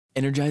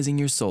energizing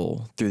your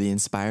soul through the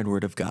inspired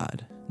Word of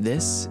God.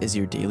 This is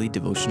your daily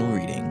devotional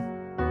reading.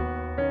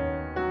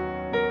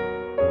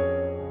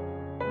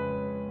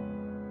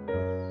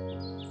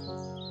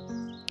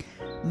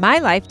 My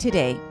Life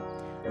Today,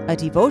 a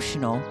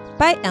devotional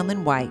by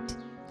Ellen White,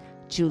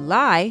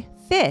 July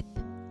 5th.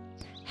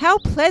 How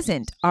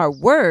pleasant are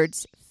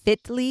words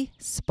fitly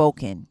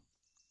spoken.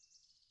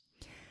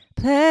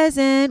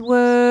 Pleasant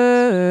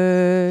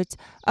words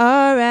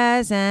are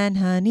as an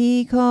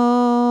honeycomb,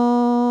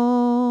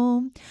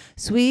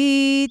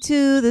 sweet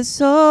to the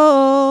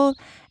soul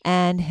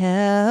and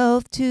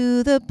health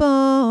to the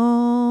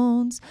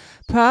bones.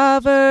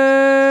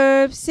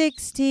 Proverbs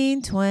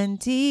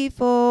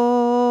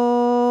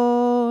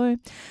 16:24.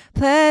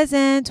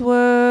 Pleasant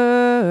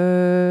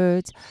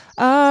words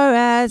are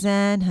as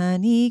an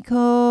honeycomb,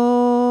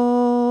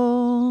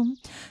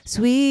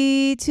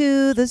 sweet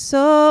to the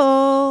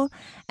soul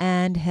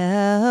and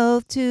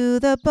health to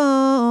the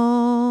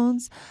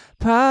bones.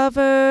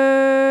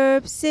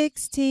 Proverbs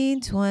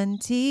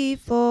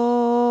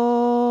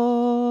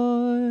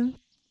 16:24.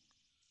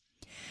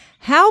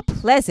 How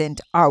pleasant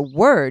are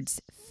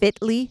words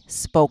fitly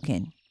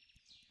spoken.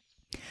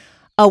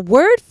 A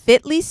word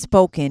fitly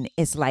spoken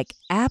is like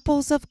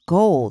apples of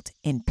gold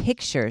in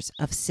pictures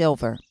of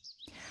silver.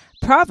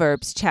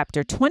 Proverbs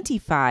chapter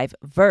 25,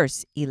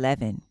 verse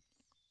 11.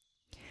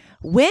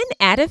 When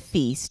at a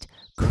feast,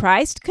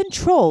 Christ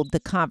controlled the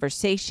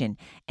conversation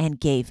and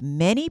gave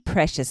many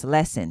precious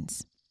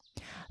lessons.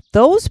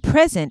 Those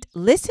present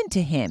listened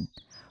to him,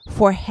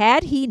 for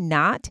had he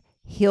not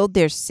healed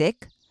their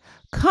sick,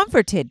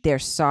 comforted their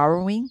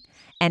sorrowing,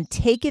 and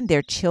taken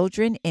their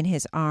children in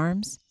his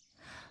arms?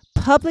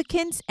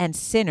 Publicans and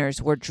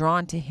sinners were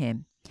drawn to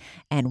him,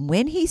 and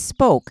when he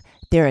spoke,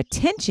 their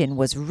attention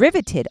was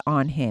riveted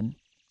on him.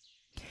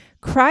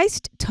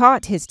 Christ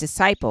taught his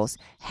disciples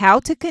how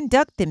to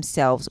conduct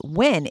themselves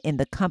when in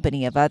the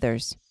company of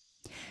others.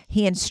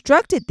 He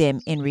instructed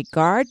them in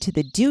regard to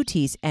the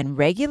duties and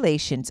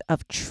regulations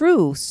of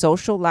true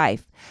social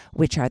life,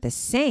 which are the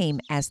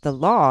same as the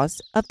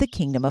laws of the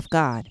kingdom of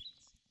God.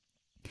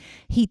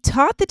 He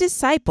taught the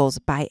disciples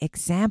by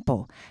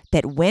example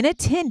that when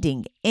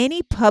attending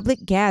any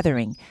public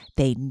gathering,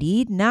 they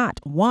need not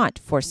want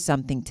for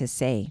something to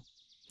say.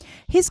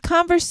 His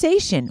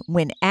conversation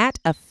when at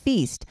a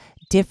feast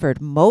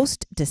differed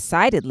most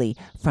decidedly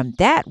from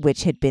that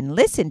which had been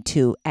listened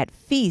to at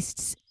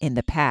feasts in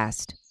the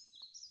past.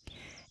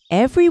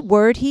 Every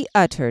word he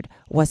uttered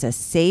was a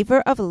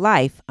savor of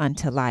life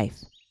unto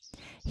life.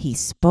 He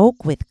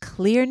spoke with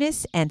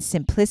clearness and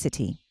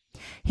simplicity.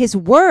 His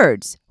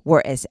words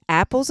were as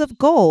apples of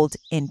gold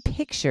in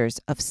pictures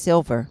of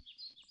silver.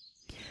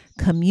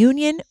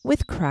 Communion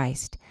with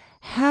Christ,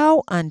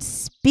 how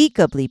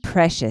unspeakably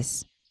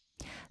precious!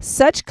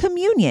 Such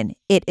communion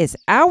it is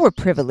our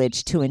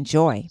privilege to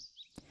enjoy.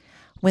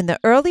 When the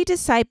early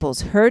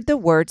disciples heard the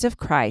words of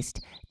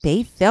Christ,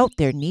 they felt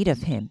their need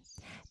of him.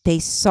 They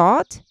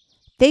sought,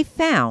 they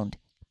found,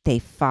 they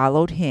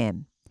followed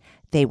him.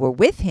 They were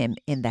with him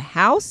in the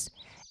house,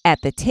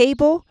 at the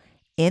table,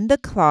 in the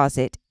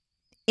closet,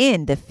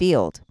 in the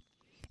field.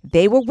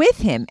 They were with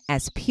him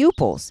as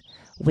pupils,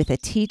 with a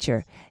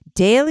teacher,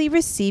 daily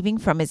receiving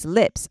from his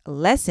lips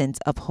lessons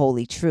of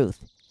holy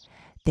truth.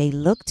 They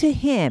looked to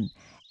him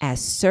as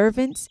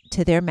servants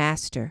to their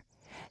master.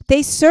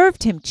 They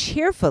served him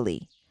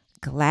cheerfully,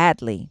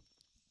 gladly.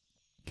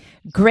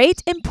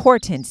 Great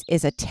importance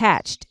is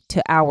attached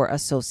to our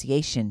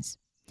associations.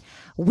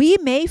 We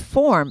may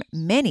form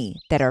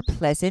many that are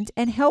pleasant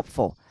and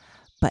helpful,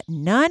 but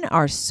none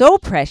are so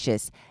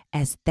precious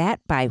as that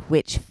by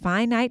which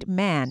finite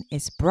man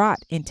is brought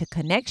into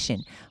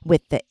connection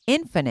with the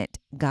infinite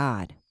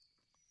God.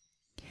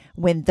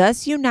 When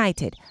thus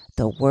united,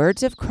 the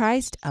words of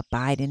Christ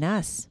abide in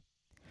us.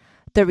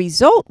 The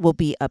result will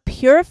be a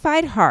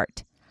purified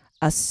heart,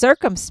 a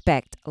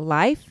circumspect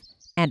life,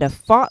 and a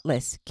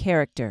faultless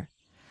character.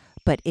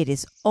 But it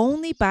is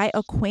only by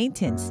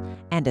acquaintance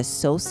and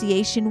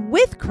association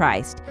with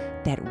Christ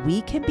that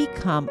we can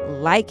become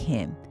like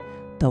him,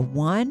 the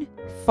one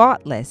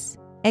faultless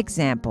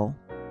example.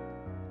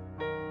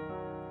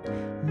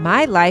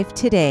 My Life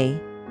Today,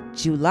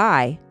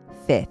 July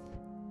 5th.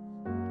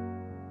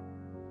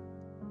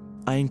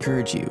 I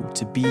encourage you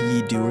to be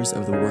ye doers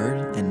of the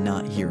word and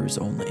not hearers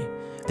only.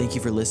 Thank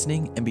you for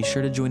listening, and be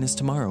sure to join us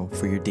tomorrow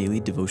for your daily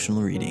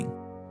devotional reading.